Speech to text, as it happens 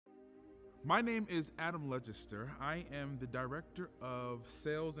My name is Adam Legister. I am the Director of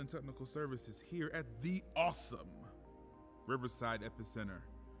Sales and Technical Services here at the awesome Riverside Epicenter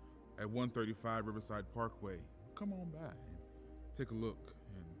at 135 Riverside Parkway. Come on by and take a look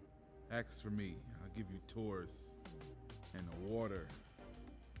and ask for me. I'll give you tours and water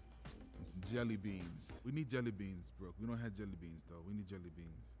and some jelly beans. We need jelly beans, Brooke. We don't have jelly beans though. We need jelly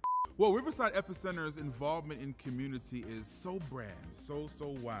beans. Well, Riverside Epicenter's involvement in community is so broad, so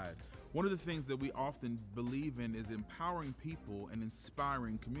wide. One of the things that we often believe in is empowering people and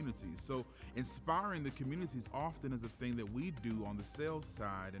inspiring communities. So inspiring the communities often is a thing that we do on the sales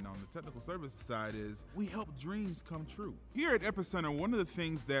side, and on the technical service side is we help dreams come true. Here at Epicenter, one of the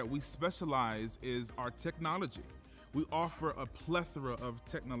things that we specialize is our technology. We offer a plethora of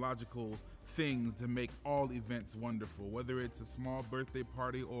technological things to make all events wonderful, whether it's a small birthday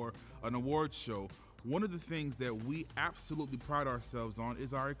party or an award show. One of the things that we absolutely pride ourselves on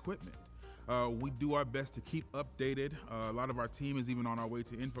is our equipment. We do our best to keep updated. A lot of our team is even on our way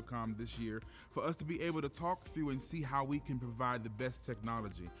to InfoComm this year for us to be able to talk through and see how we can provide the best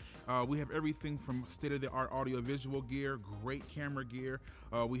technology. We have everything from state-of-the-art audio-visual gear, great camera gear.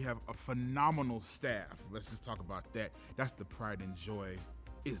 We have a phenomenal staff. Let's just talk about that. That's the pride and joy,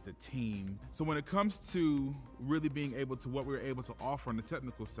 is the team. So when it comes to really being able to what we're able to offer on the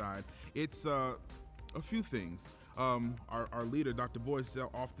technical side, it's a few things. Our leader, Dr. Boyce,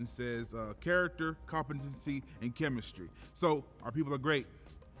 often says character, competency, and chemistry. So our people are great.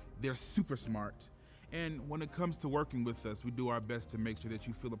 They're super smart. And when it comes to working with us, we do our best to make sure that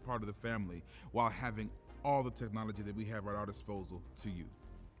you feel a part of the family while having all the technology that we have at our disposal to you.